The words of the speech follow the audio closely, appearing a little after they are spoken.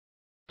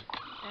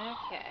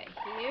Okay,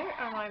 here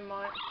are my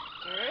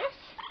monsters.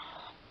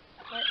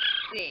 Let's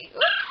see.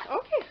 Oops.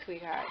 Okay,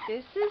 sweetheart.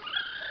 This is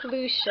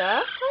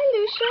Lucia. Hi,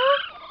 Lucia.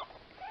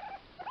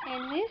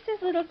 And this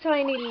is little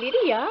tiny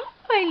Lydia.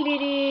 Hi,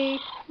 Liddy.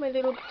 My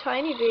little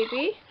tiny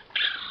baby.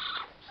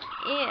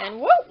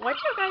 And, whoa, watch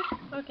out, guys.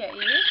 Okay,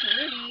 here's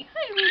Rudy.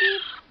 Hi, Rudy.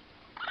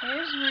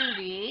 Here's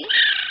Rudy.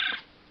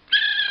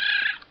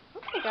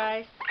 Okay,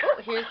 guys.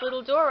 Oh, here's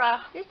little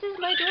Dora. This is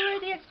my Dora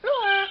the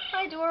Explorer.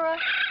 Hi, Dora.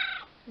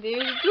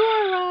 There's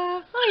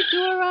Dora. Hi,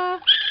 Dora.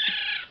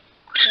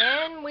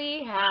 Then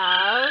we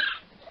have...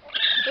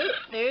 Oh,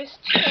 there's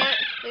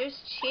Chance. There's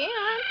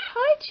Chance.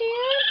 Hi,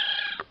 Chance.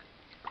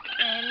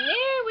 And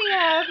there we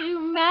have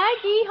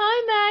Maggie. Hi,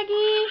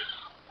 Maggie.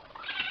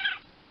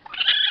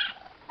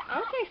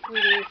 Okay,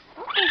 sweeties.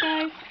 Okay,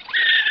 guys.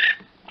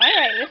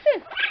 Alright,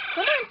 listen.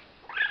 Come on.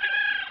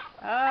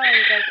 Oh,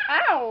 you guys.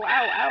 Ow,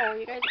 ow, ow.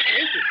 You guys are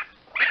crazy.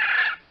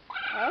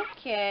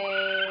 Okay.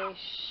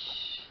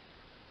 Shh.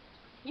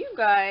 You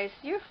guys,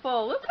 you're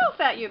full. Look how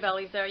fat your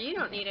bellies are. You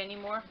don't need any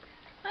more.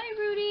 Hi,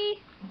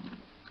 Rudy.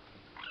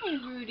 Hi,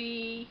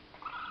 Rudy.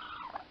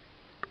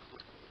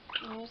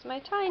 There's my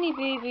tiny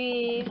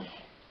babies.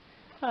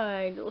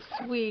 Hi, little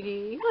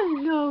sweetie.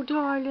 Hello,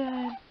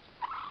 darling.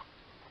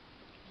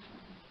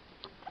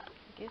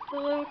 Gets a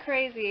little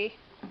crazy.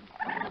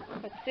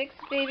 But 6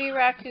 baby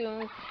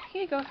raccoons.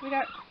 Here you go,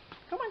 sweetheart.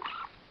 Come on.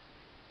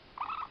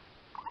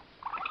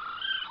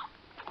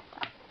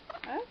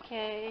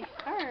 Okay.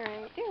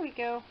 Alright. There we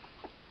go.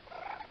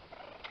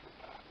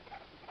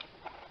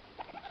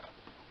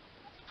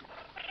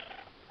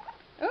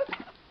 Oops.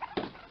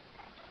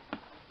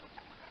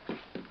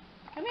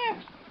 Come here.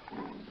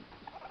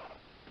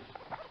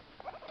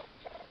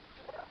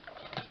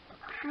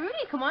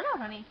 Rudy, come on out,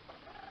 honey.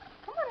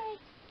 Come on, honey.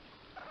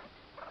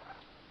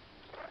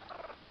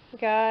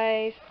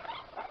 Guys.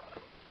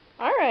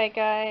 Alright,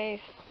 guys.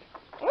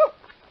 Oh,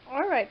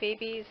 alright,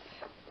 babies.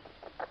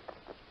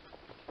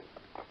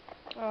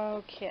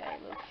 Okay,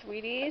 little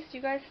sweeties.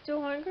 You guys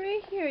still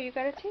hungry? Here, you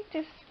gotta take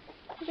this.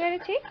 You gotta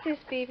take this,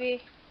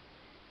 baby.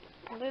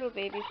 Little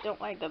babies don't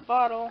like the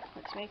bottle,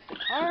 which makes it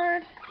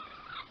hard.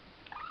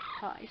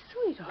 Hi,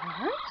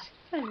 sweetheart.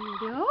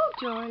 Hello,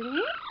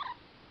 darling.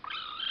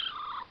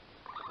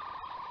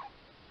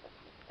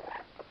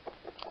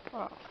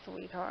 Oh,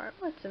 sweetheart,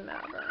 what's the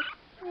matter?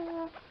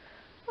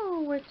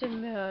 Oh, what's the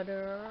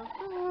matter?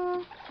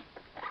 Oh.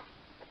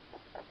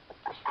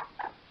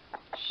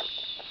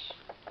 Shh.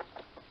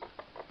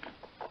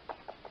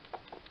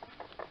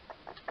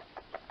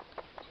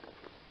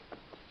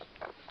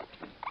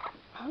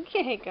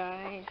 Okay,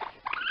 guys.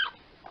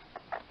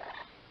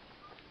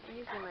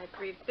 These are my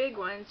 3 big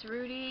ones,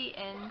 Rudy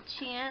and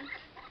Chance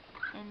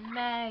and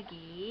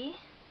Maggie.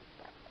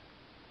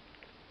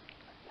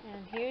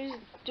 And here's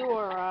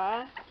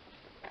Dora.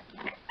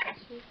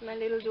 She's my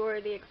little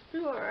Dora the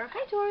Explorer.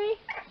 Hi, Dory.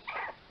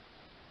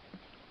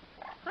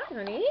 Hi,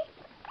 honey.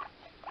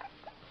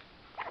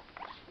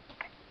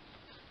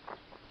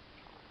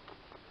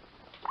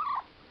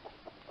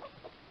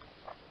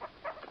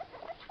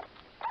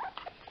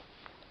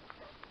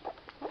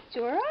 Hi,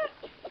 Dora.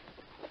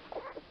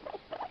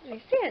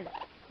 Listen.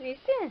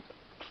 Listen.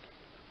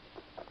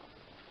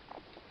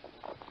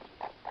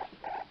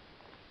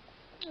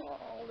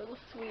 Oh, little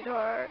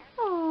sweetheart.